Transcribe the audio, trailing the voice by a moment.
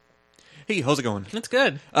Hey, how's it going? That's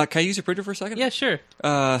good. Can I use your printer for a second? Yeah, sure.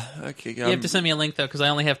 Okay. You have to send me a link, though, because I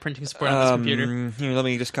only have printing support on this computer. Here, let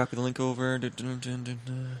me just copy the link over. All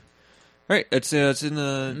right, it's in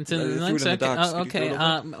the. It's in the links. in the docs. Oh, okay.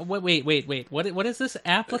 Wait. What is this?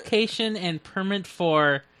 Application and permit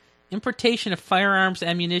for importation of firearms,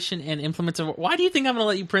 ammunition, and implements of... Why do you think I'm going to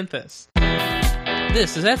let you print this?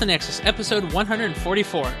 This is At the Nexus, episode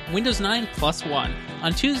 144, Windows 9 plus 1,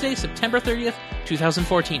 on Tuesday, September 30th,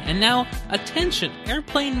 2014. And now, attention,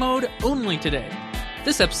 airplane mode only today.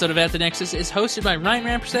 This episode of At the Nexus is hosted by Ryan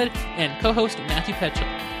Rampersad and co-host Matthew Petchel.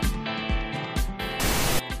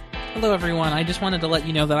 Hello everyone, I just wanted to let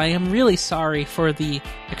you know that I am really sorry for the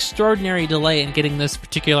extraordinary delay in getting this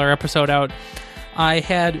particular episode out. I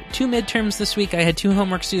had 2 midterms this week, I had 2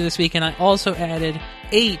 homeworks due this week, and I also added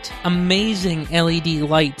 8 amazing LED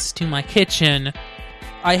lights to my kitchen.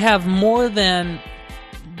 I have more than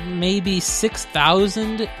maybe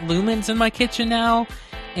 6,000 lumens in my kitchen now,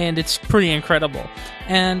 and it's pretty incredible.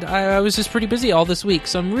 And I was just pretty busy all this week,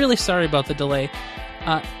 so I'm really sorry about the delay.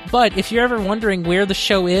 But if you're ever wondering where the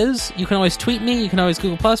show is, you can always tweet me, you can always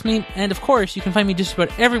Google Plus me, and of course, you can find me just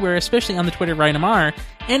about everywhere, especially on the Twitter RyanMR,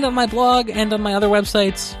 and on my blog, and on my other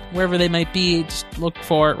websites, wherever they might be. Just look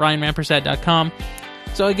for RyanRampersad.com.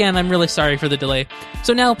 So again, I'm really sorry for the delay.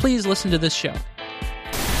 So now, please listen to this show.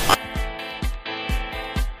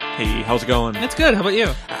 Hey, how's it going? It's good. How about you?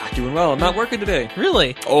 Doing well. I'm not working today.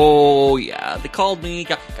 Really? Oh, yeah. They called me.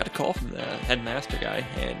 Got a call from the headmaster guy,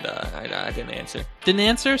 and I didn't answer. Didn't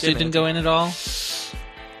answer? So you didn't go in at all?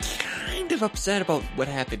 Kind of upset about what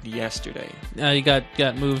happened yesterday. You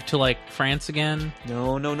got moved to, like, France again?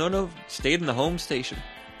 No. Stayed in the home station.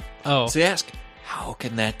 Oh. So they ask, how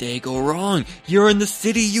can that day go wrong? You're in the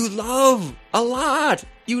city you love a lot.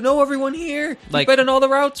 You know everyone here. Like, you've been on all the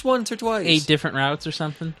routes once or twice. 8 different routes or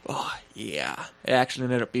something? Oh, yeah. It actually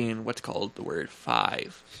ended up being what's called the word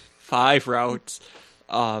 5. 5 routes.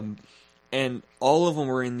 And all of them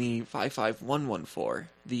were in the 55114,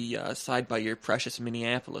 the side by your precious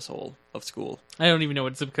Minneapolis hole of school. I don't even know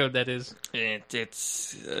what zip code that is.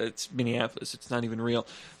 It's Minneapolis. It's not even real.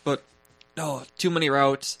 But, no, too many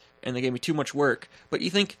routes, and they gave me too much work. But you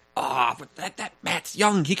think, but that Matt's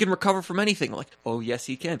young. He can recover from anything. Like, oh, yes,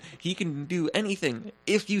 he can. He can do anything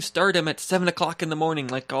if you start him at 7 o'clock in the morning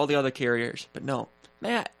like all the other carriers. But no,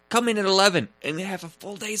 Matt, come in at 11 and have a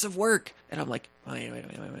full days of work. And I'm like, wait.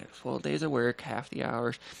 Full days of work, half the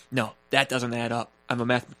hours. No, that doesn't add up. I'm a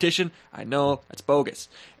mathematician. I know that's bogus.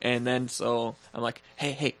 And then so I'm like,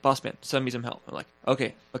 hey, boss man, send me some help. I'm like,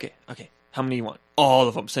 okay. How many do you want? All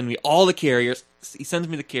of them. Send me all the carriers. He sends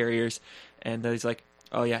me the carriers. And he's like,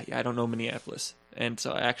 oh, yeah, I don't know Minneapolis. And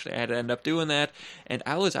so I had to end up doing that. And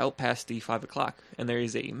I was out past the 5 o'clock. And there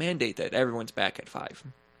is a mandate that everyone's back at 5.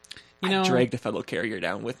 I dragged a fellow carrier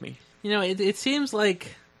down with me. You know, it seems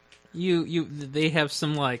like they have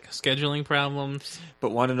some, like, scheduling problems.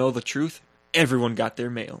 But want to know the truth? Everyone got their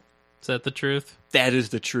mail. Is that the truth? That is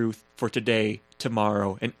the truth for today,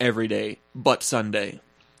 tomorrow, and every day but Sunday.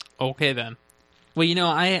 Okay, then. Well, you know,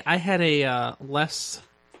 I had a less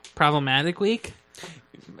problematic week.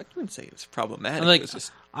 I wouldn't say it's problematic. Like, it was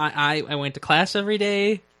just... I went to class every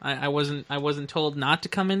day. I wasn't told not to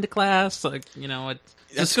come into class. Like, you know,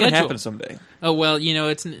 it's going to happen someday. Oh well, you know,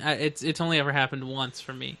 it's only ever happened once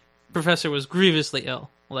for me. Professor was grievously ill,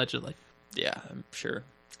 allegedly. Yeah, I'm sure.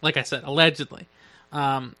 Like I said, allegedly.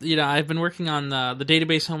 You know, I've been working on the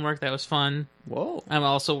database homework. That was fun. Whoa. I'm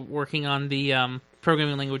also working on the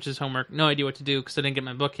programming languages homework. No idea what to do because I didn't get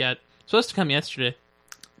my book yet. Supposed to come yesterday.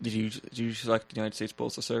 Did you select the United States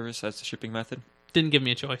Postal Service as the shipping method? Didn't give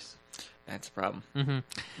me a choice. That's a problem. Mm-hmm.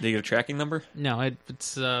 Did you get a tracking number? No,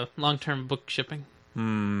 it's long-term book shipping.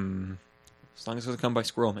 As long as it doesn't come by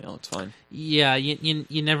squirrel mail, it's fine. Yeah,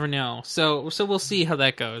 you never know. So we'll see how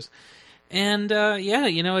that goes. And yeah,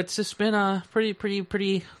 you know, it's just been a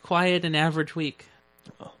pretty quiet and average week.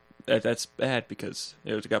 Oh, that's bad because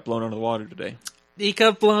it got blown out of the water today. It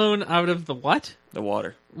got blown out of the what? The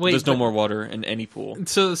water. Wait, there's no more water in any pool.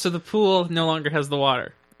 So the pool no longer has the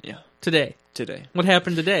water. Yeah. Today. What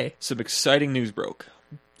happened today? Some exciting news broke.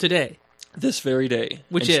 Today. This very day.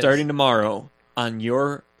 Which and is? Starting tomorrow, on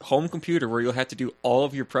your home computer where you'll have to do all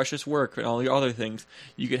of your precious work and all your other things,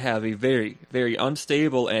 you could have a very, very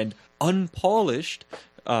unstable and unpolished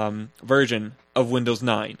version of Windows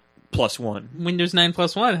 9 plus 1. Windows 9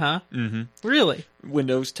 plus 1, huh? Mm-hmm. Really?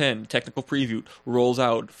 Windows 10 technical preview rolls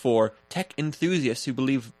out for tech enthusiasts who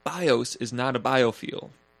believe BIOS is not a biofuel.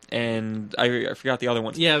 And I forgot the other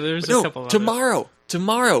ones. Yeah, there's a couple of others.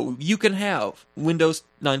 Tomorrow, you can have Windows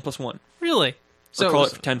 9 plus 1. Really? So call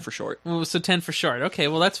it 10 for short. So 10 for short. Okay,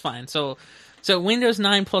 well, that's fine. So So Windows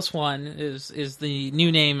 9 plus 1 is the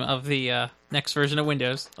new name of the next version of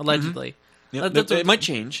Windows, allegedly. Yep. It might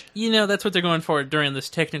change. That's what they're going for during this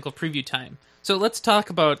technical preview time. So let's talk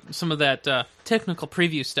about some of that technical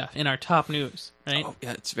preview stuff in our top news, right? Oh,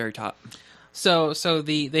 yeah, it's very top. So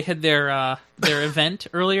they had their event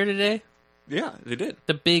earlier today. Yeah, they did.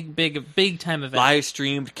 The big time event. Live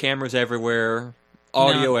streamed, cameras everywhere,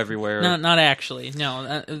 audio everywhere. No, not actually.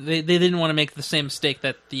 No, they didn't want to make the same mistake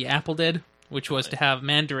that the Apple did, which was to have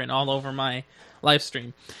Mandarin all over my live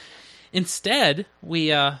stream. Instead, we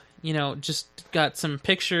just got some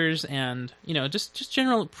pictures and just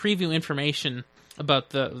general preview information about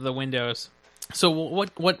the Windows. So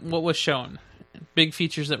what was shown? Big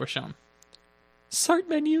features that were shown. Start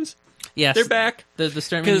menus. Yes, they're back. The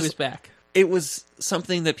start menu is back. It was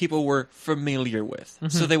something that people were familiar with,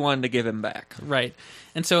 so they wanted to give him back. Right,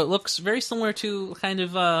 and so it looks very similar to kind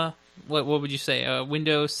of what would you say, a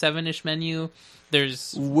Windows 7-ish menu.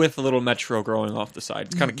 There's with a little Metro growing off the side.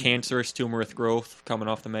 It's kind of cancerous tumorous growth coming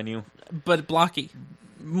off the menu, but blocky,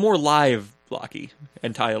 more live blocky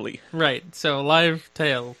entirely. Right, so live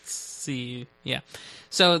tail. See, yeah.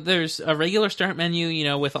 So there's a regular start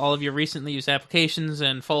menu, with all of your recently used applications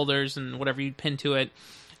and folders and whatever you pin to it.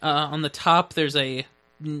 On the top, there's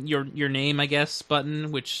your name, I guess,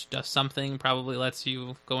 button, which does something. Probably lets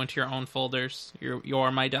you go into your own folders,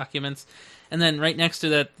 your My Documents. And then right next to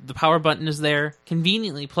that, the power button is there,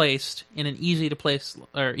 conveniently placed in an easy to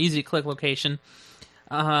click location.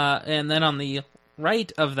 And then on the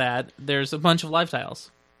right of that, there's a bunch of live tiles,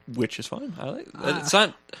 which is fine. I like it's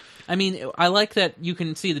not. I mean, I like that you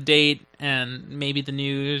can see the date and maybe the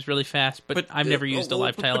news really fast, but I've never used a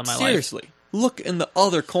live tile in my life. Seriously, look in the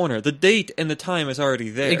other corner. The date and the time is already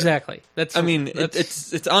there. Exactly. It's on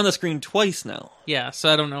the screen twice now. Yeah,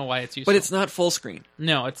 so I don't know why it's useful. But it's not full screen.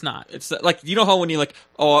 No, it's not. It's like, how when you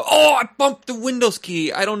I bumped the Windows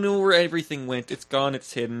key. I don't know where everything went. It's gone.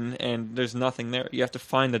 It's hidden, and there's nothing there. You have to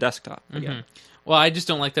find the desktop again. Mm-hmm. Well, I just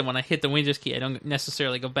don't like that when I hit the Windows key, I don't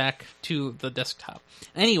necessarily go back to the desktop.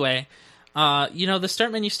 Anyway, the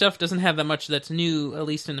start menu stuff doesn't have that much that's new, at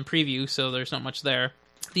least in the preview, so there's not much there.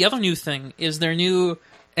 The other new thing is their new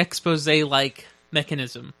expose-like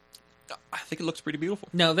mechanism. I think it looks pretty beautiful.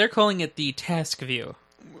 No, they're calling it the task view.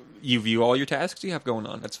 You view all your tasks you have going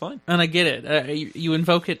on. That's fine. And I get it. You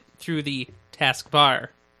invoke it through the task bar.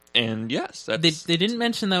 And yes, that's... They didn't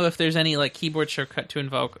mention, though, if there's any keyboard shortcut to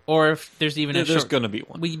invoke, or if there's even There's going to be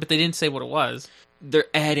one. But they didn't say what it was. They're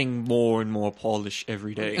adding more and more polish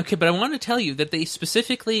every day. Okay, but I want to tell you that they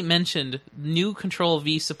specifically mentioned new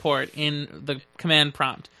Control-V support in the command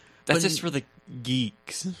prompt. That's just for the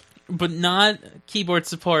geeks. But not keyboard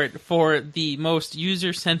support for the most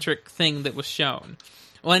user-centric thing that was shown.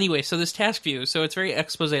 Well, anyway, so this task view, so it's very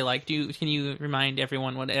expose-like. Can you remind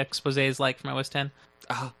everyone what expose is like from OS X?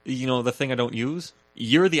 The thing I don't use?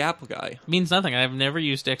 You're the Apple guy. It means nothing. I've never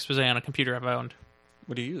used expose on a computer I've owned.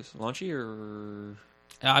 What do you use? Launchy or...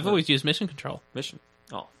 I've always used Mission Control. Mission?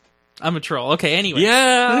 Oh. I'm a troll. Okay, anyway.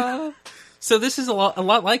 Yeah! So this is a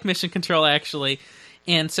lot like Mission Control, actually.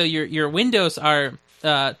 And so your windows are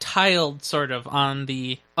tiled sort of on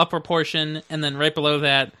the upper portion, and then right below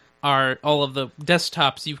that are all of the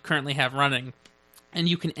desktops you currently have running. And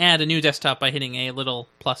you can add a new desktop by hitting a little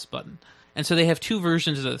plus button. And so they have two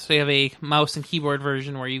versions of this. They have a mouse and keyboard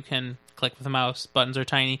version where you can click with the mouse, buttons are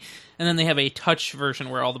tiny, and then they have a touch version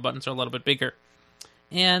where all the buttons are a little bit bigger.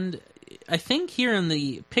 And I think here in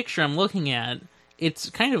the picture I'm looking at, it's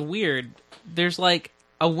kind of weird. There's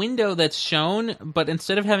a window that's shown, but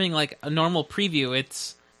instead of having a normal preview,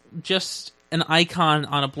 it's just an icon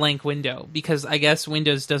on a blank window, because I guess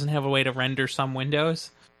Windows doesn't have a way to render some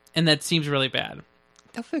windows, and that seems really bad.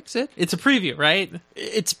 They'll fix it. It's a preview, right?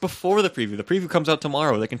 It's before the preview. The preview comes out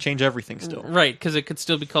tomorrow. They can change everything still. Right, because it could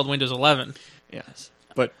still be called Windows 11. Yes.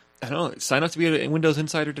 But, I don't know, sign up to be a Windows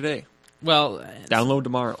Insider today. Well... Download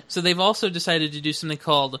tomorrow. So they've also decided to do something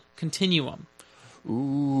called Continuum.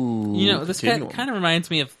 Ooh, this kind of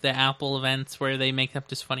reminds me of the Apple events where they make up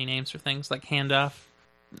just funny names for things, like Handoff.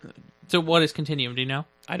 So what is Continuum, do you know?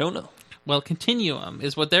 I don't know. Well, Continuum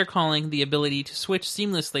is what they're calling the ability to switch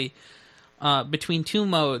seamlessly between two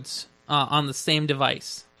modes on the same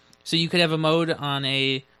device. So you could have a mode on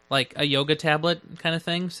a yoga tablet kind of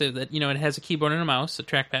thing, so that it has a keyboard and a mouse, a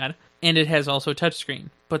trackpad, and it has also a touchscreen.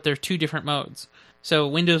 But they're two different modes. So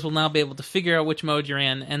Windows will now be able to figure out which mode you're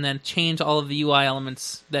in and then change all of the UI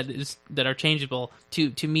elements that are changeable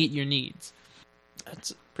to meet your needs.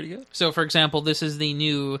 That's pretty good. So, for example, this is the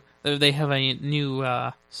new... They have a new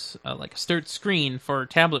start screen for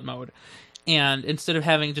tablet mode. And instead of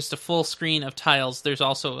having just a full screen of tiles, there's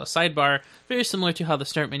also a sidebar, very similar to how the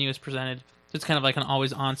start menu is presented. It's kind of like an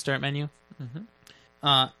always-on start menu.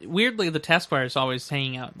 Weirdly, the taskbar is always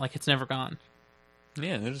hanging out, like it's never gone.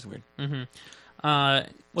 Yeah, that is weird.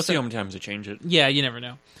 We'll see how many times they change it. Yeah, you never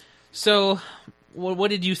know. So, what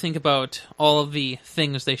did you think about all of the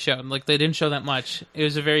things they showed? Like, they didn't show that much. It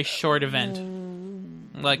was a very short event.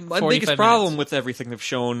 Like, 45 My biggest problem minutes. with everything they've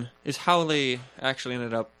shown is how they actually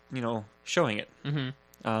ended up, showing it.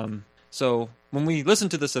 So, when we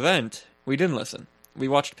listened to this event, we didn't listen. We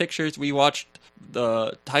watched pictures, we watched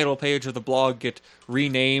the title page of the blog get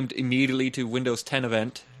renamed immediately to Windows 10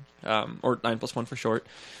 event, or 9+1 for short,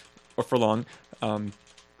 or for long.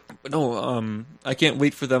 But no, I can't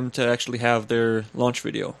wait for them to actually have their launch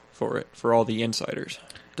video for it, for all the insiders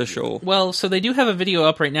to show. Well, so they do have a video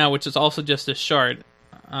up right now, which is also just a short.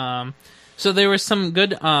 So there was some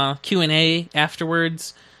good Q&A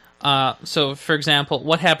afterwards. So, for example,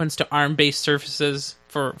 what happens to ARM-based surfaces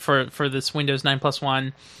for this Windows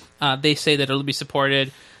 9+1? They say that it'll be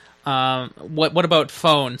supported. What about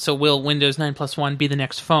phone? So will Windows 9+1 be the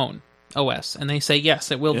next phone OS? And they say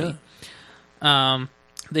yes, it will be.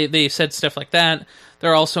 They said stuff like that.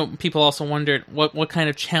 People also wondered what kind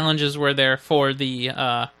of challenges were there for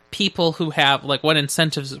the people who have, like, what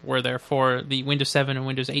incentives were there for the Windows 7 and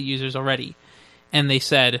Windows 8 users already. And they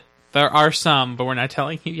said, there are some, but we're not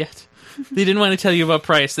telling you yet. They didn't want to tell you about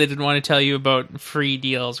price. They didn't want to tell you about free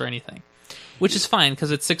deals or anything. Which is fine,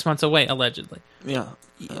 because it's 6 months away, allegedly. Yeah.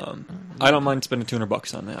 I don't mind spending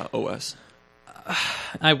 $200 on the OS.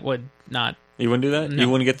 I would not. You wouldn't do that? No. You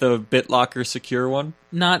wouldn't get the BitLocker secure one?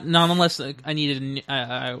 Not unless I needed.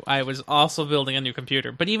 I was also building a new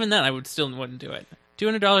computer, but even then, I wouldn't do it.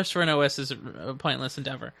 $200 for an OS is a pointless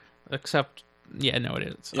endeavor. Except, yeah, no, it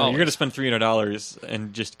is. Yeah, you're going to spend $300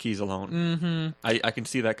 and just keys alone. Mm-hmm. I can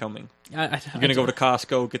see that coming. You're going to go to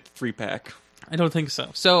Costco, get the 3-pack. I don't think so.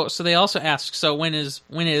 So they also asked. So when is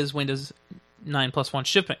Windows 9+1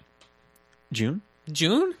 shipping? June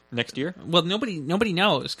next year. Well, nobody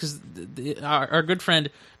knows because our good friend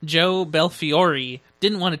Joe Belfiore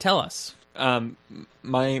didn't want to tell us.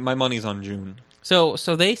 My money's on June. So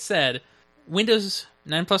they said Windows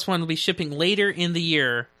 9+1 will be shipping later in the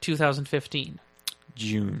year 2015.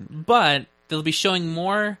 June. But they'll be showing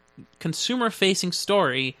more consumer-facing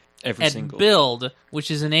story at Build, which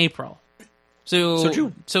is in April. So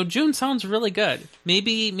June. So June sounds really good.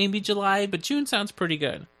 Maybe July, but June sounds pretty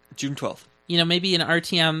good. June 12th. Maybe an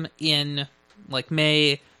RTM in like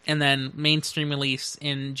May, and then mainstream release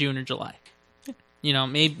in June or July.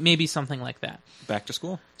 Maybe something like that. Back to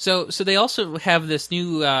school. So they also have this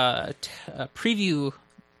new preview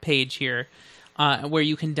page here where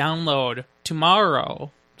you can download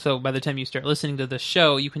tomorrow. So by the time you start listening to this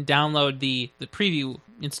show, you can download the preview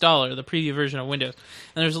installer, the preview version of Windows.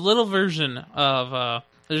 And there's a little version of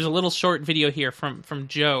there's a little short video here from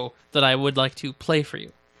Joe that I would like to play for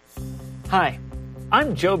you. Hi,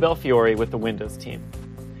 I'm Joe Belfiore with the Windows team.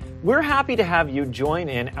 We're happy to have you join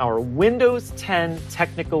in our Windows 10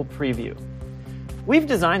 technical preview. We've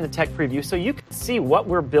designed the tech preview so you can see what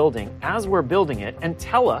we're building as we're building it and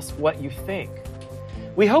tell us what you think.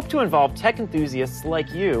 We hope to involve tech enthusiasts like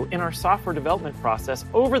you in our software development process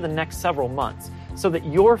over the next several months so that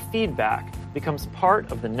your feedback becomes part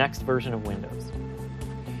of the next version of Windows.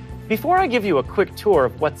 Before I give you a quick tour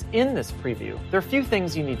of what's in this preview, there are a few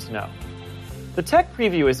things you need to know. The tech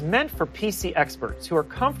preview is meant for PC experts who are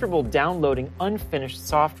comfortable downloading unfinished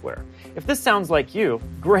software. If this sounds like you,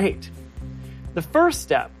 great. The first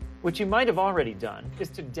step, which you might have already done, is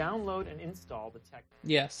to download and install the tech.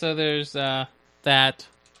 Yeah, so there's that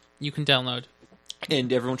you can download.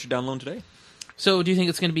 And everyone should download today. So do you think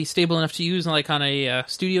it's going to be stable enough to use like on a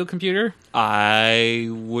studio computer? I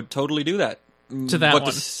would totally do that. To that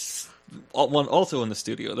one also in the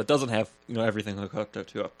studio that doesn't have everything hooked up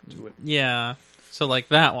to it. Yeah, so like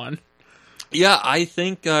that one. Yeah, I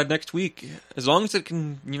think next week, as long as it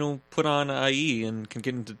can put on IE and can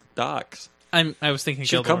get into docks. I was thinking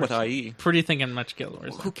should Guild come Wars. with IE. Pretty thinking much Guild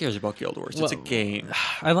Wars. Who cares about Guild Wars? It's a game.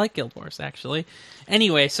 I like Guild Wars actually.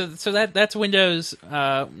 Anyway, so that's Windows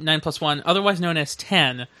 9+1, otherwise known as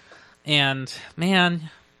 10. And man,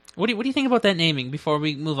 what do you think about that naming? Before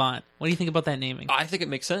we move on, what do you think about that naming? I think it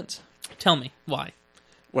makes sense. Tell me why.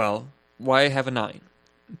 Well, why have a 9?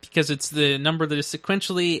 Because it's the number that is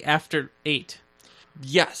sequentially after 8.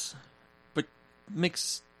 Yes, but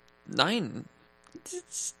makes 9.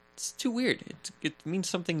 It's too weird. It means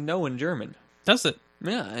something no in German. Does it?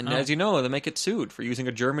 Yeah, and Oh. as you know, they may get sued for using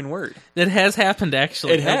a German word. That has happened,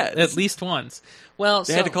 actually. It has. At least once. Well,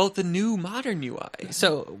 They had to call it the new modern UI.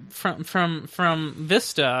 So from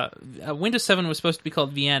Vista, Windows 7 was supposed to be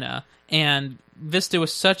called Vienna, and Vista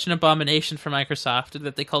was such an abomination for Microsoft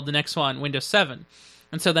that they called the next one Windows 7.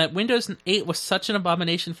 And so that Windows 8 was such an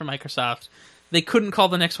abomination for Microsoft, they couldn't call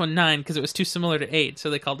the next one 9 because it was too similar to 8, so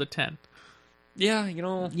they called it 10. Yeah, you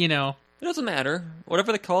know, You know, it doesn't matter.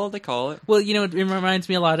 Whatever they call it, they call it. well, you know, it reminds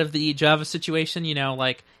me a lot of the Java situation, you know,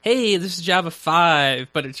 like, hey, this is Java 5,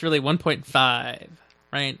 but it's really 1.5,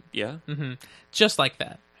 right? Yeah, Just like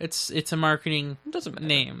that. It's a marketing it doesn't matter.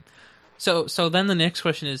 name. So then the next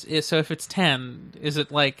question is so if it's 10, is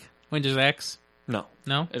it like Windows X? No,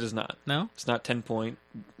 No? it is not. No? It's not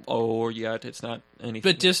 10.0 yet. It's not anything.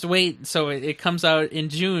 But just wait, so it comes out in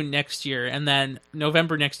June next year, and then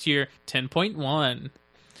November next year, 10.1.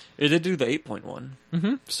 It did do the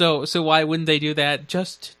 8.1. So why wouldn't they do that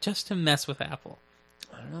just to mess with Apple?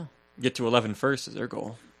 I don't know. Get to 11 first is their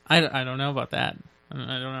goal. I don't know about that. I don't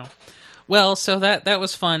know. Well, so that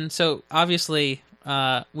was fun. So obviously,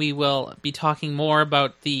 we will be talking more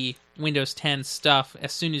about the Windows 10 stuff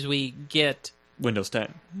as soon as we get Windows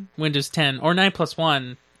 10. Windows 10 or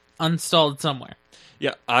 9+1 installed somewhere.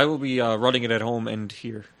 Yeah, I will be running it at home and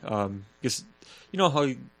here. Because you know how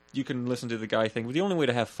you can listen to the guy thing, but the only way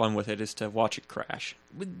to have fun with it is to watch it crash.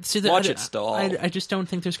 See, Watch it stall. I just don't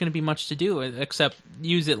think there's going to be much to do except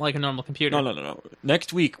use it like a normal computer. No.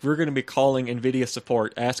 Next week, we're going to be calling NVIDIA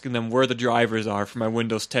support, asking them where the drivers are for my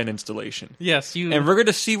Windows 10 installation. Yes, And we're going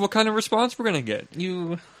to see what kind of response we're going to get.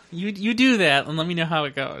 you do that and let me know how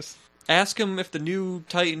it goes. Ask them if the new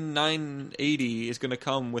Titan 980 is going to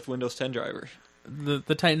come with Windows 10 drivers. The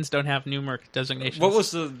Titans don't have numeric designations. What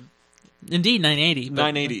was the... Indeed 980.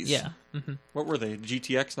 But, 980s. Yeah. What were they?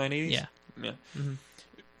 GTX 980s? Yeah.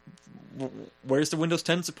 Where's the Windows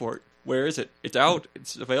 10 support? Where is it? It's out.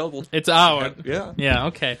 It's available. It's out. Yeah. Yeah,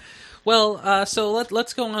 okay. Well, so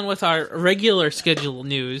let's go on with our regular schedule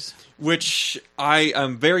news. Which I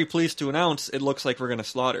am very pleased to announce. It looks like we're going to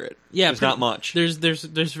slaughter it. Yeah, There's not much. There's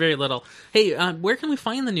very little. Hey, where can we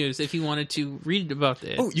find the news if you wanted to read about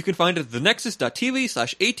it? Oh, you can find it at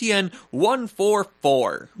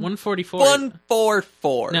thenexus.tv/ATN144. 144.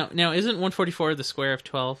 144. Now isn't 144 the square of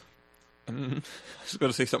 12? I was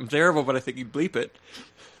going to say something terrible, but I think you'd bleep it.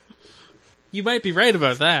 You might be right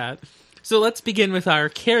about that. So let's begin with our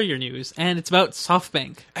carrier news, and it's about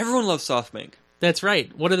SoftBank. Everyone loves SoftBank. That's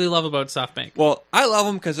right. What do they love about SoftBank? Well, I love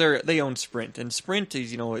them because they own Sprint, and Sprint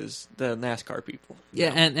is the NASCAR people.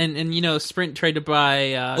 Yeah, and Sprint tried to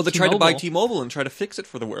buy Well, they tried to buy T-Mobile and try to fix it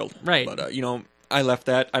for the world. Right. But, I left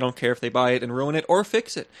that. I don't care if they buy it and ruin it or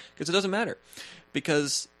fix it, because it doesn't matter.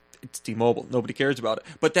 Because it's T-Mobile. Nobody cares about it.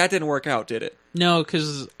 But that didn't work out, did it? No,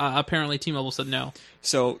 because apparently T-Mobile said no.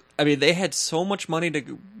 So, they had so much money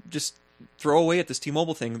to just throw away at this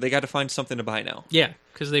T-Mobile thing, they got to find something to buy now. Yeah,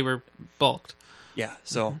 because they were bulked. Yeah,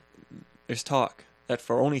 so there's talk that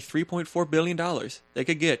for only $3.4 billion, they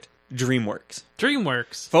could get DreamWorks.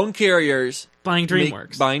 DreamWorks. Phone carriers Buying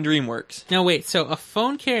DreamWorks. buying DreamWorks. Now wait, so a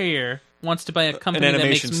phone carrier wants to buy a company And that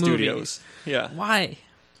makes animation movies. studios. Yeah. Why?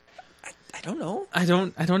 I don't know. I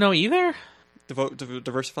don't know either.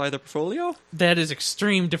 Diversify their portfolio? That is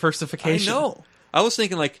extreme I diversification. know. I was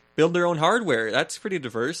thinking, build their own hardware. That's pretty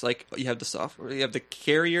diverse. You have the software, you have the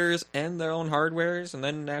carriers and their own hardwares, and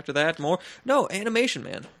then after that, more. No, animation,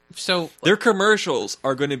 man. So Their commercials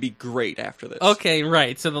are going to be great after this. okay,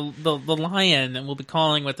 right. So the Lion will be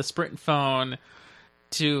calling with the Sprint phone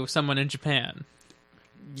to someone in Japan.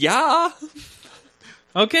 Yeah.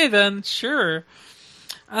 Okay, then sure.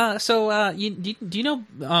 Do you know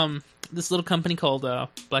this little company called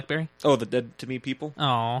BlackBerry? Oh, the Dead to Me people?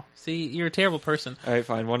 Oh, see, you're a terrible person. All right,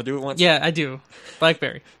 fine. Want to do it once? Yeah, I do.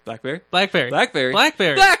 BlackBerry. Blackberry? BlackBerry. Blackberry?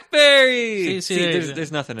 BlackBerry. Blackberry! See,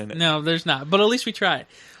 there's nothing in it. No, there's not. But at least we tried.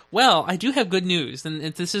 Well, I do have good news, and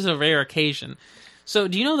this is a rare occasion. So,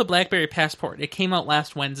 do you know the BlackBerry Passport? It came out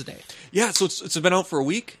last Wednesday. Yeah, so it's been out for a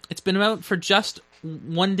week? It's been out for just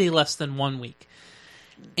 1 day less than 1 week.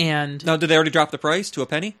 And Now, did they already drop the price to a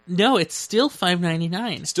penny? no, it's still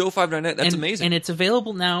 $5.99. Still $5.99. That's amazing. And it's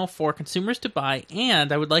available now for consumers to buy.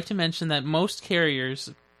 And I would like to mention that most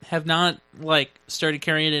carriers have not started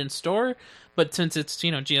carrying it in store, but since it's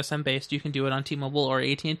GSM based, you can do it on T-Mobile or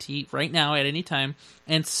AT&T right now at any time.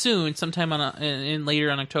 And soon, sometime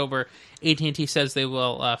later on October, AT&T says they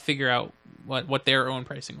will figure out what their own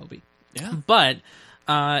pricing will be. Yeah. But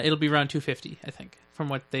it'll be around $250, I think, from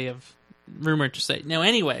what they have rumored to say. Now,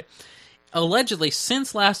 anyway, allegedly,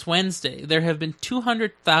 since last Wednesday, there have been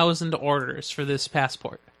 200,000 orders for this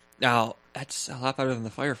passport. Now, That's a lot better than the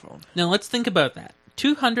Fire Phone. Now let's think about that.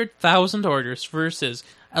 200,000 orders versus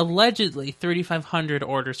allegedly 3,500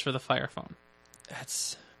 orders for the Fire Phone.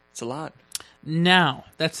 It's a lot. Now,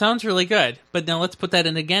 that sounds really good, but now let's put that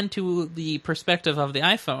in again to the perspective of the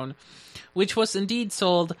iPhone, which was indeed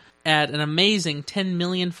sold at an amazing 10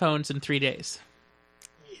 million phones in 3 days.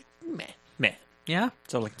 Meh. Yeah?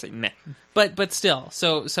 That's all I can say. Meh. But still,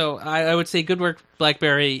 so I would say good work,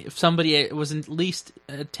 BlackBerry. If somebody was at least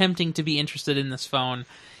attempting to be interested in this phone,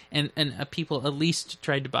 and people at least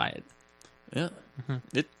tried to buy it. Yeah.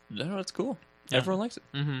 It's cool. Yeah. Everyone likes it.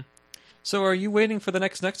 Mm-hmm. So are you waiting for the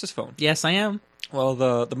next Nexus phone? Yes, I am. Well,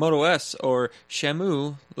 the Moto S, or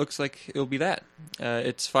Shamu, looks like it'll be that.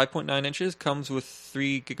 It's 5.9 inches, comes with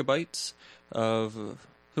 3 gigabytes of,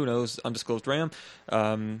 who knows, undisclosed RAM.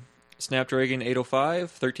 Snapdragon 805,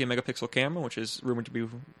 13 megapixel camera, which is rumored to be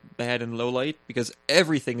bad in low light, because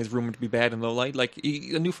everything is rumored to be bad in low light. Like,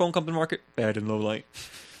 a new phone comes to market, bad in low light.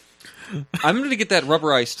 I'm going to get that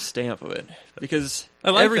rubberized stamp of it, because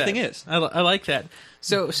everything is. I like that.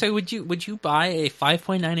 So would you buy a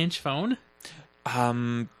 5.9 inch phone?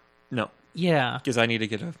 No. Yeah. Because I need to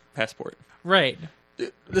get a passport. Right.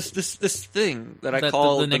 This thing that I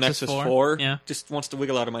call the Nexus 4 yeah. just wants to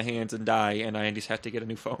wiggle out of my hands and die, and I just have to get a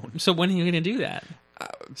new phone. So when are you going to do that?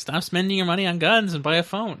 Stop spending your money on guns and buy a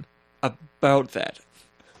phone. About that.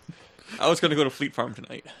 I was going to go to Fleet Farm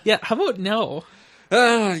tonight. Yeah, how about no?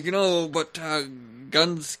 But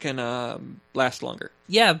guns can last longer.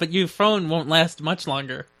 Yeah, but your phone won't last much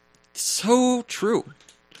longer. So true.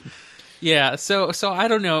 Yeah, so I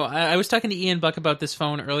don't know. I was talking to Ian Buck about this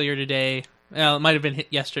phone earlier today. Well, it might have been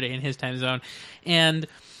yesterday in his time zone. And,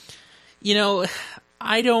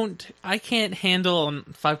 I can't handle a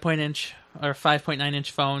 5.9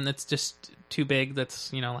 inch phone that's just too big.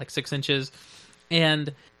 That's, like 6 inches.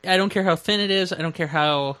 And I don't care how thin it is. I don't care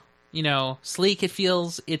how, sleek it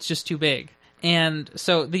feels. It's just too big. And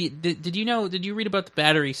so did you read about the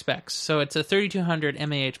battery specs? So it's a 3200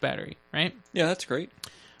 mAh battery, right? Yeah, that's great.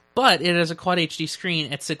 But it has a Quad HD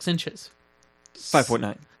screen at 6 inches.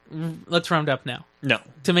 5.9. Let's round up now. No.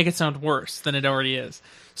 To make it sound worse than it already is.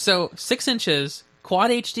 So 6 inches,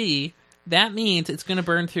 Quad HD, that means it's going to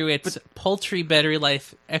burn through its paltry battery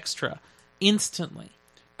life extra instantly.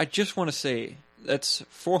 I just want to say that's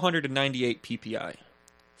 498 PPI.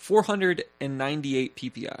 498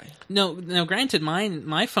 PPI. No, granted,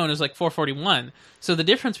 my phone is like 441. So the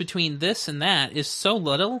difference between this and that is so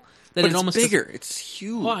little that it's almost bigger. It's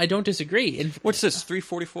huge. Well, I don't disagree. And what's this?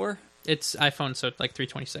 344? It's iPhone, so it's like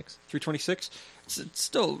 326. 326? It's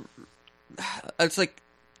still. It's like.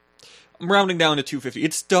 I'm rounding down to 250.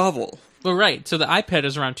 It's double. Well, right. So the iPad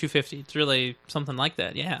is around 250. It's really something like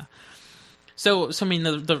that. Yeah. So I mean,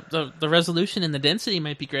 the resolution and the density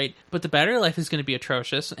might be great, but the battery life is going to be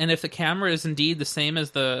atrocious. And if the camera is indeed the same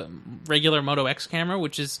as the regular Moto X camera,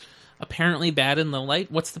 which is apparently bad in low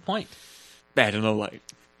light, what's the point? Bad in low light.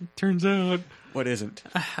 Turns out. What isn't?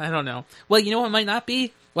 I don't know. Well, you know what might not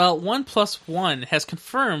be? Well, OnePlus One has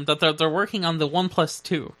confirmed that they're working on the OnePlus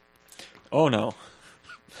 2. Oh, no.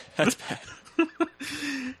 That's bad.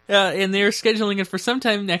 And they're scheduling it for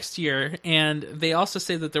sometime next year, and they also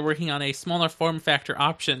say that they're working on a smaller form factor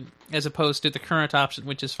option as opposed to the current option,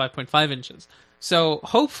 which is 5.5 inches. So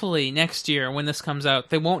hopefully next year, when this comes out,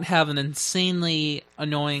 they won't have an insanely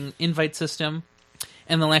annoying invite system,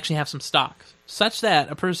 and they'll actually have some stock, such that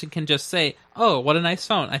a person can just say, oh, what a nice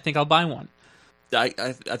phone, I think I'll buy one.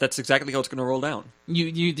 That's exactly how it's going to roll down. Do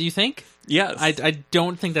you think? Yes. I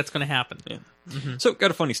don't think that's going to happen. Yeah. Mm-hmm. So,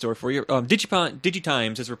 got a funny story for you.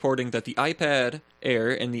 DigiTimes is reporting that the iPad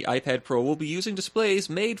Air and the iPad Pro will be using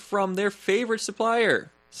displays made from their favorite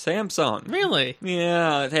supplier, Samsung. Really?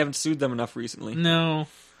 Yeah, they haven't sued them enough recently. No.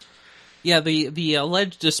 Yeah, the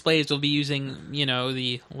alleged displays will be using,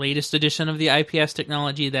 the latest edition of the IPS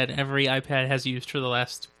technology that every iPad has used for the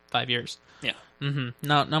last 5 years. Yeah. Mm-hmm.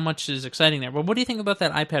 Not much is exciting there. But what do you think about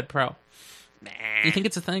that iPad Pro? Nah. You think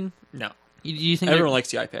it's a thing? No. You think everyone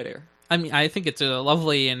likes the iPad Air? I mean, I think it's a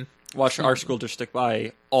lovely and... Watch our school district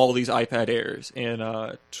buy all these iPad Airs in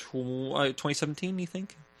 2017, you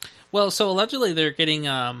think? Well, so allegedly they're getting,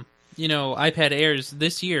 iPad Airs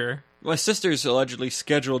this year. My sister's allegedly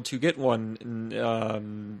scheduled to get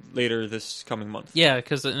one later this coming month. Yeah,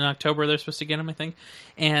 because in October they're supposed to get them, I think.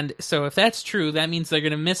 And so if that's true, that means they're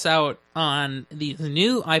going to miss out on the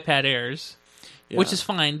new iPad Airs, which is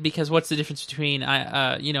fine, because what's the difference between, the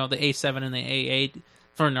A7 and the A8?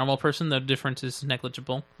 For a normal person, the difference is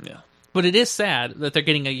negligible. Yeah. But it is sad that they're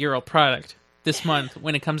getting a Euro product this month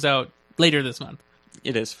when it comes out later this month.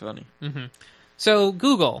 It is funny. Mm-hmm. So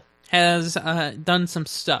Google has done some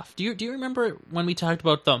stuff. Do you remember when we talked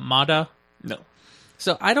about the Mada No.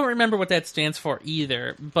 So I don't remember what that stands for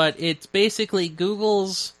either, but it's basically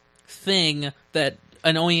Google's thing that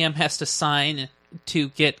an OEM has to sign to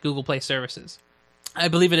get Google Play services. I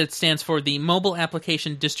believe it stands for the Mobile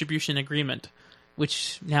Application Distribution Agreement,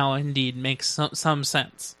 which now indeed makes some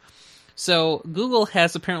sense. So Google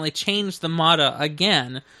has apparently changed the MATA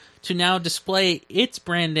again to now display its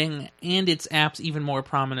branding and its apps even more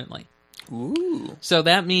prominently. Ooh. So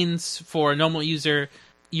that means for a normal user,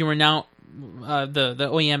 you are now the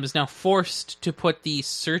OEM is now forced to put the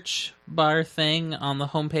search bar thing on the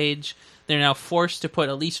homepage. They're now forced to put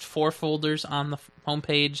at least 4 folders on the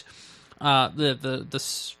homepage. The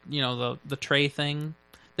tray thing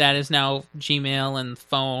that is now Gmail and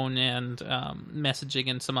phone and messaging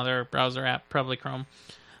and some other browser app, probably Chrome.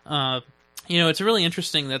 It's really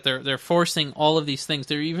interesting that they're forcing all of these things.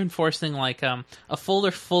 They're even forcing like a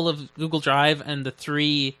folder full of Google Drive and the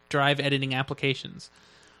 3 drive editing applications.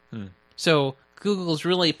 So Google's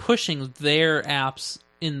really pushing their apps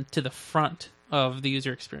into the front of the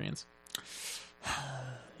user experience.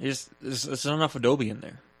 There's not enough Adobe in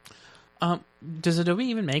there. Does Adobe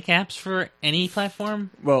even make apps for any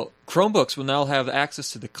platform? Well, Chromebooks will now have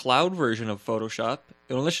access to the cloud version of Photoshop.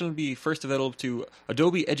 It will initially be first available to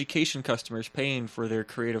Adobe education customers paying for their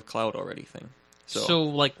Creative Cloud already thing. So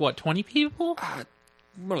like what, 20 people?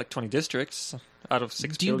 More like 20 districts out of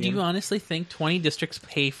 6 do billion. you honestly think 20 districts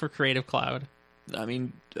pay for Creative Cloud? I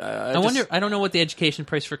mean, I wonder. I don't know what the education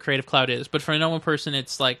price for Creative Cloud is, but for a normal person,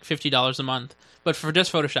 it's like $50 a month. But for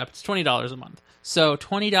just Photoshop, it's $20 a month. So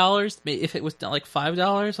 $20, if it was like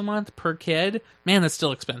 $5 a month per kid, man, that's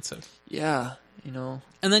still expensive. Yeah, And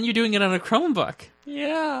then you're doing it on a Chromebook.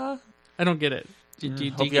 Yeah. I don't get it.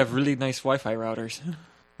 Hope you have really nice Wi-Fi routers.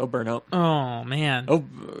 They'll burn up. Oh, man. Oh,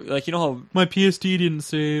 like, how... My PSD didn't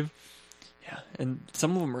save. Yeah, and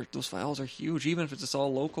some of them those files are huge, even if it's just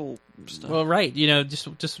all local stuff. Well, right.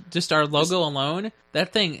 Just our logo alone,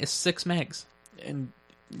 that thing is 6 megs. And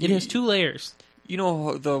it has 2 layers. You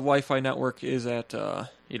know the Wi-Fi network is at,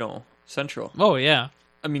 Central. Oh, yeah.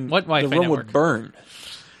 I mean, what Wi-Fi the room network? would burn.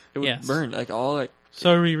 It would burn, like, all that.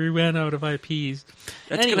 Sorry, we ran out of IPs.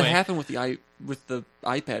 That's going to happen with the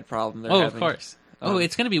iPad problem they're having. Of course.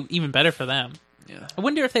 It's going to be even better for them. Yeah. I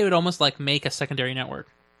wonder if they would almost, like, make a secondary network.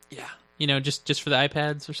 Yeah. Just for the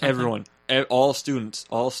iPads or something? Everyone. All students,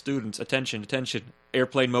 attention,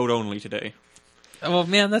 airplane mode only today. Oh,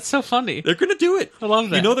 man, that's so funny. They're going to do it. I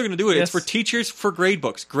love that. You know they're going to do it. Yes. It's for teachers, for grade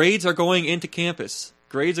books. Grades are going into campus.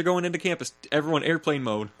 Everyone airplane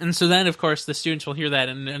mode. And so then, of course, the students will hear that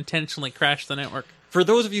and intentionally crash the network. For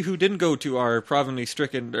those of you who didn't go to our provinly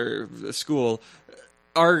stricken school,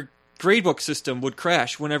 our gradebook system would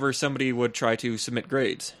crash whenever somebody would try to submit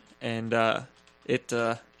grades. And it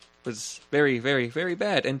was very, very, very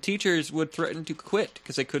bad. And teachers would threaten to quit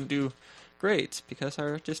because they couldn't do grades because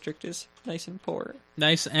our district is nice and poor.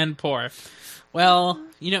 Nice and poor. Well,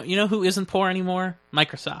 you know who isn't poor anymore?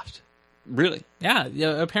 Microsoft. Really? Yeah.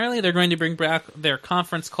 Apparently, they're going to bring back their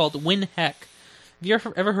conference called WinHeck. Have you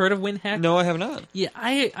ever heard of WinHeck? No, I have not. Yeah,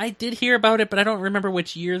 I did hear about it, but I don't remember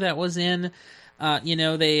which year that was in. These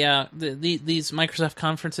Microsoft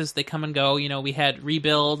conferences, they come and go. We had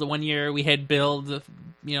Rebuild one year. We had Build.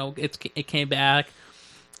 It came back.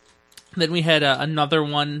 Then we had another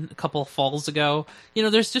one a couple of falls ago.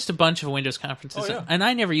 There's just a bunch of Windows conferences. Oh, yeah. And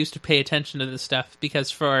I never used to pay attention to this stuff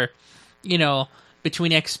because for,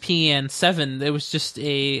 between XP and 7, there was just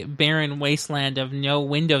a barren wasteland of no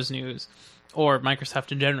Windows news or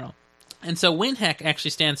Microsoft in general. And so WinHeck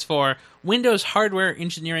actually stands for Windows Hardware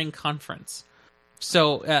Engineering Conference.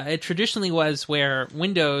 So it traditionally was where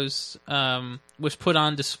Windows was put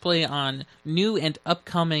on display on new and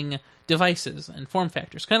upcoming devices and form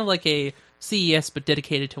factors, kind of like a CES but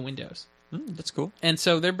dedicated to Windows. That's cool. And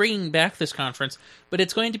so they're bringing back this conference, but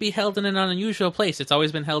it's going to be held in an unusual place. It's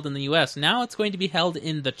always been held in the U.S. Now it's going to be held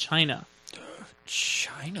in the China.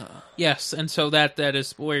 China? Yes, and so that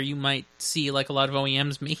is where you might see like a lot of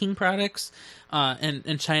OEMs making products,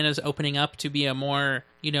 and China's opening up to be a more,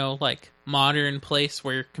 like modern place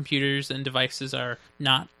where computers and devices are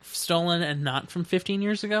not stolen and not from 15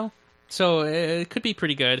 years ago. So it could be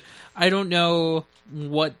pretty good. I don't know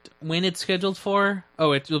when it's scheduled for.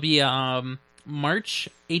 Oh, it will be March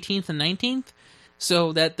 18th and 19th.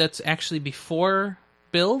 So that's actually before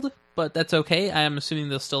Build, but that's okay. I am assuming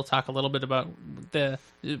they'll still talk a little bit about the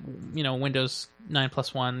Windows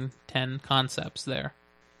 9+1 10 concepts there.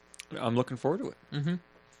 I'm looking forward to it. Mm-hmm.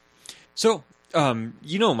 So,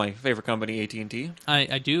 my favorite company, AT&T.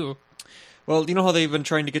 I do. Well, you know how they've been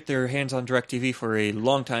trying to get their hands on DirecTV for a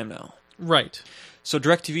long time now? Right. So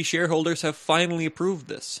DirecTV shareholders have finally approved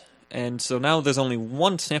this. And so now there's only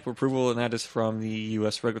one stamp of approval, and that is from the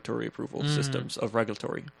U.S. regulatory approval systems of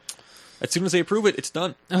regulatory. As soon as they approve it, it's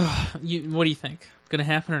done. What do you think? Going to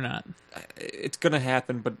happen or not? It's going to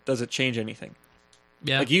happen, but does it change anything?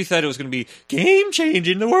 Yeah. Like you said, it was going to be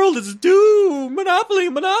game-changing. The world is doomed.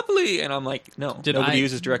 Monopoly. And I'm like, no, nobody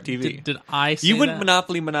uses DirecTV. Did I say You went that?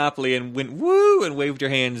 Monopoly, and went woo, and waved your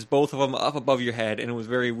hands, both of them up above your head, and it was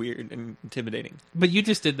very weird and intimidating. But you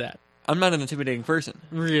just did that. I'm not an intimidating person.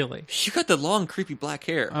 Really? You got the long, creepy black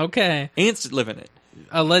hair. Okay. Ants live in it.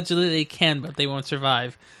 Allegedly they can, but they won't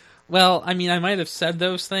survive. Well, I mean, I might have said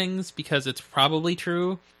those things because it's probably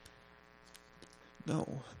true.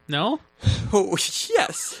 No. No? Oh,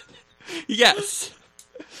 yes. Yes.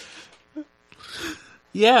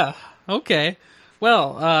 Yeah. Okay.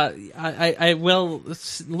 Well, I will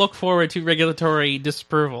look forward to regulatory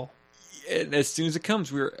disapproval. And as soon as it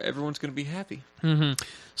comes, everyone's going to be happy. Mm-hmm.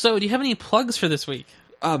 So, do you have any plugs for this week?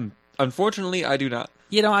 Unfortunately, I do not.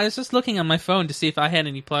 You know, I was just looking on my phone to see if I had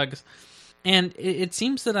any plugs, and it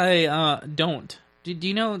seems that I don't. Do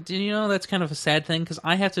you know that's kind of a sad thing? Because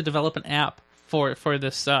I have to develop an app for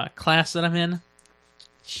this class that I'm in.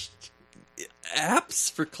 Apps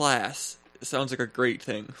for class sounds like a great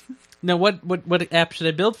thing. Now, what app should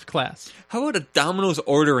I build for class? How about a Domino's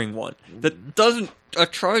ordering one that doesn't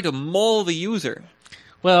try to maul the user?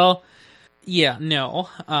 Well, yeah, no.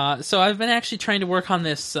 So I've been actually trying to work on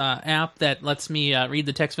this app that lets me read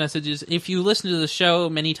the text messages. If you listen to the show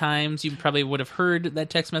many times, you probably would have heard that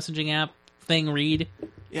text messaging app thing read.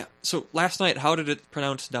 Yeah. So last night, how did it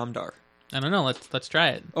pronounce Damdar? I don't know. Let's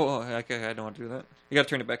try it. Oh, okay. I don't want to do that. You got to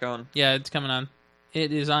turn it back on. Yeah, it's coming on.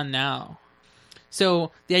 It is on now.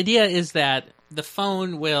 So the idea is that the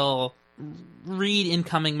phone will read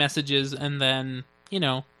incoming messages, and then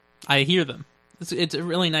I hear them. It's a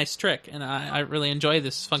really nice trick, and I really enjoy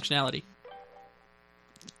this functionality.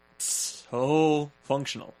 So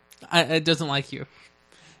functional. It doesn't like you.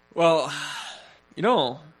 Well,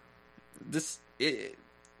 I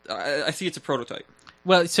see it's a prototype.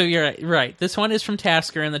 Well, so you're right. This one is from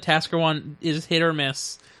Tasker, and the Tasker one is hit or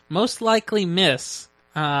miss. Most likely miss.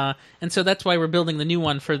 And so that's why we're building the new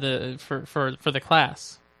one for the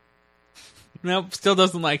class. Nope, still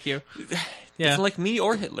doesn't like you. Yeah, doesn't like me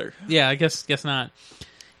or Hitler. Yeah, I guess not.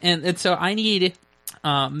 And so I need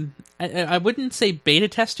I wouldn't say beta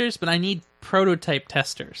testers, but I need prototype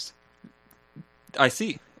testers. I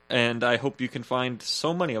see. And I hope you can find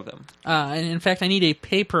so many of them. And in fact, I need a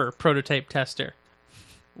paper prototype tester.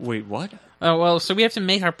 Wait, what? Well, so we have to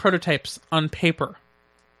make our prototypes on paper.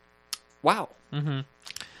 Wow. Mm-hmm.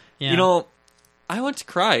 Yeah. I once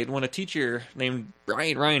cried when a teacher named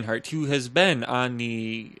Brian Reinhardt, who has been on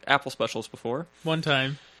the Apple specials before, one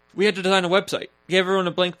time, we had to design a website. Gave everyone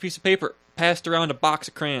a blank piece of paper, passed around a box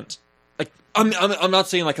of crayons. Like, I'm not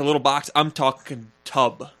saying like a little box. I'm talking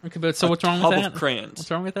tub. Okay, but so what's wrong with that? Tub of crayons.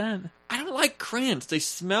 What's wrong with that? I don't like crayons. They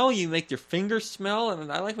smell. You make your fingers smell,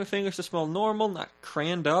 and I like my fingers to smell normal, not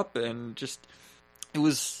crayoned up, and just it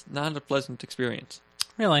was not a pleasant experience.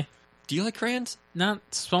 Really? Do you like crayons? Not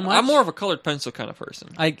so much. I'm more of a colored pencil kind of person.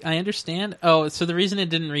 I understand. Oh, so the reason it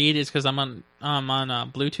didn't read is because I'm on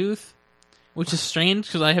Bluetooth, which is strange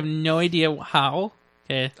because I have no idea how.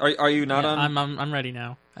 Okay. Are you not on? I'm ready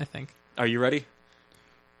now. I think. Are you ready?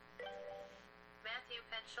 Matthew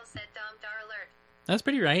Pencil said Damdar alert. That's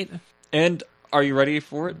pretty right. And are you ready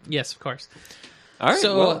for it? Yes, of course. All right.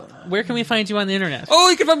 So, where can we find you on the internet? Oh,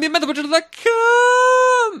 you can find me at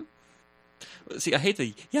MethodButcher.com. See, I hate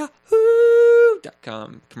the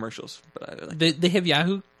Yahoo.com commercials, but I like. They have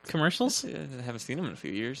Yahoo commercials? I haven't seen them in a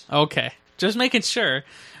few years. Okay, just making sure.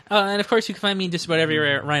 And of course, you can find me just about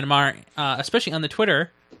everywhere at Ryan Amar, especially on the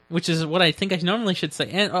Twitter, which is what I think I normally should say,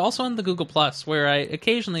 and also on the Google Plus, where I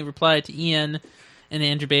occasionally reply to Ian and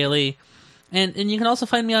Andrew Bailey. And you can also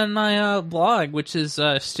find me on my blog, which is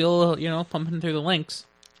still pumping through the links.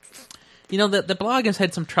 The blog has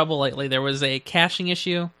had some trouble lately. There was a caching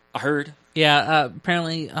issue. I heard. Yeah,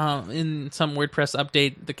 apparently in some WordPress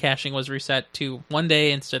update, the caching was reset to 1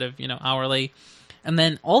 day instead of hourly. And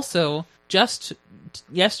then also, just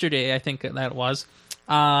yesterday, I think that was,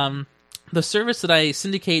 the service that I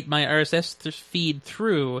syndicate my RSS feed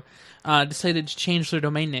through decided to change their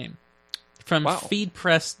domain name from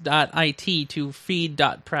feedpress.it to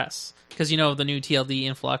feed.press because the new TLD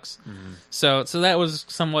influx. Mm-hmm. So that was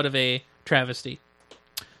somewhat of a travesty.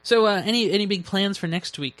 So any big plans for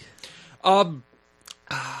next week? I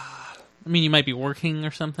mean, you might be working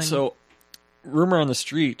or something. So, rumor on the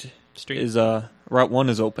street is Route 1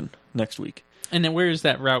 is open next week. And then where is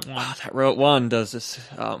that Route 1? That Route 1 does this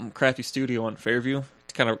crafty studio on Fairview.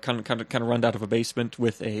 It's kind of run out of a basement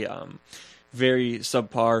with a very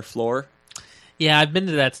subpar floor. Yeah, I've been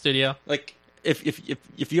to that studio. Like, if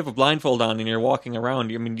you have a blindfold on and you're walking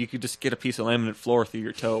around, I mean, you could just get a piece of laminate floor through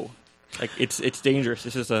your toe. Like, it's dangerous.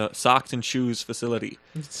 This is a socks and shoes facility.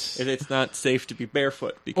 It's not safe to be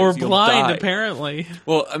barefoot because Or you'll blind, die. apparently.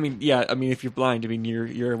 Well, I mean, yeah. I mean, if you're blind, I mean,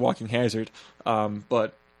 you're a walking hazard.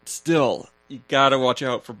 But still, you gotta watch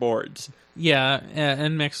out for boards. Yeah,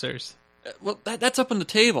 and mixers. Well, that's up on the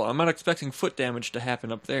table. I'm not expecting foot damage to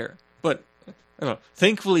happen up there. But I don't know.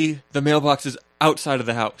 Thankfully, the mailbox is outside of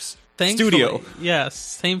the house. Thankfully, Studio. Yes,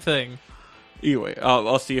 same thing. Anyway,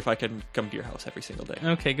 I'll see if I can come to your house every single day.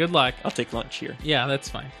 Okay, good luck. I'll take lunch here. Yeah, that's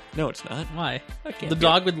fine. No, it's not. Why? I can't The be-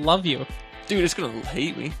 dog would love you. Dude, it's gonna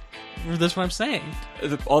hate me. That's what I'm saying.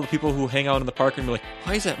 All the people who hang out in the park and be like,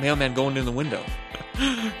 "Why is that mailman going in the window?"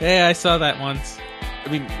 Hey, I saw that once. I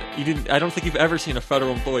mean, you didn't. I don't think you've ever seen a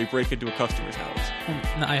federal employee break into a customer's house.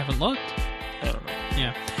 No, I haven't looked. I don't know.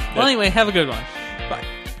 Yeah. Well, anyway, have a good one. Bye.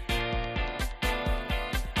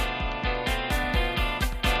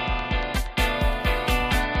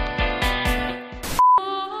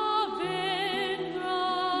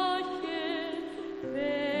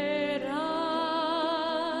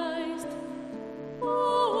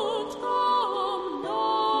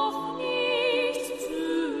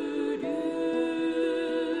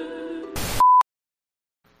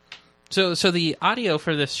 So the audio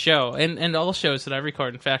for this show, and all shows that I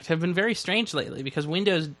record, in fact, have been very strange lately because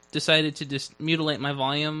Windows decided to just mutilate my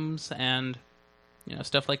volumes and,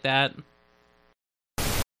 stuff like that.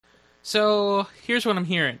 So, here's what I'm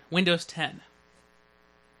hearing. Windows 10.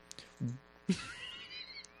 Hey,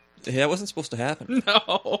 that wasn't supposed to happen.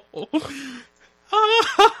 No.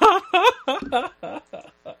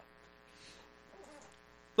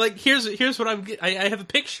 Like, here's what I have a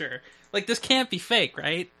picture. Like, this can't be fake,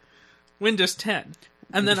 right? Windows 10.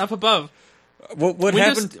 And then up above, What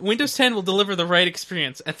happened? Windows 10 will deliver the right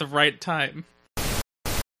experience at the right time.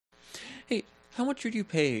 Hey, how much would you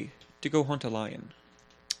pay to go hunt a lion?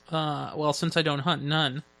 Well, since I don't hunt,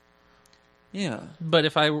 none. Yeah. But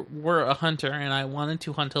if I were a hunter and I wanted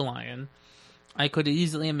to hunt a lion, I could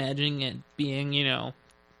easily imagine it being,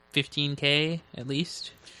 $15K at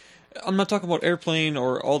least. I'm not talking about airplane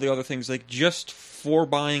or all the other things, like just for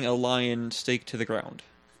buying a lion stake to the ground.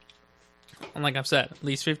 And like I've said, at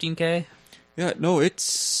least $15K. Yeah, no,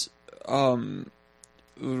 it's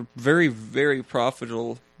very, very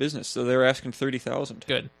profitable business. So they're asking $30,000.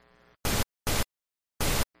 Good.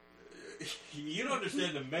 You don't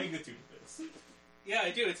understand the magnitude of this. Yeah, I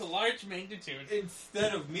do. It's a large magnitude.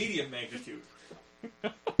 Instead of medium magnitude.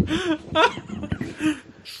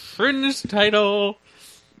 Fringe title.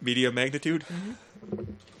 Medium magnitude?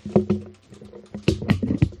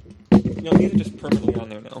 No, these are just permanently on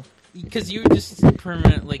there now. Because you just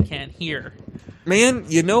permanently can't hear. Man,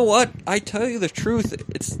 you know what? I tell you the truth.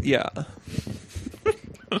 It's, yeah.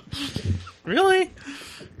 Really?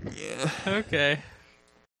 Yeah. Okay.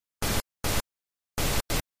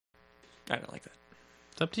 I don't like that.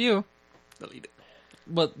 It's up to you. Delete it.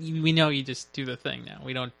 Well, we know you just do the thing now.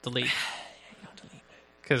 We don't delete.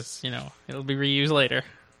 Because, it'll be reused later.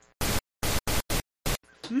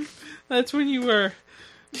 That's when you were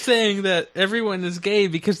saying that everyone is gay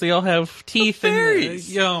because they all have teeth.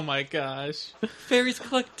 Fairies. Oh my gosh. Fairies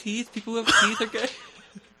collect teeth. People who have teeth are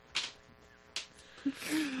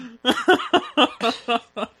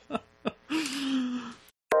gay.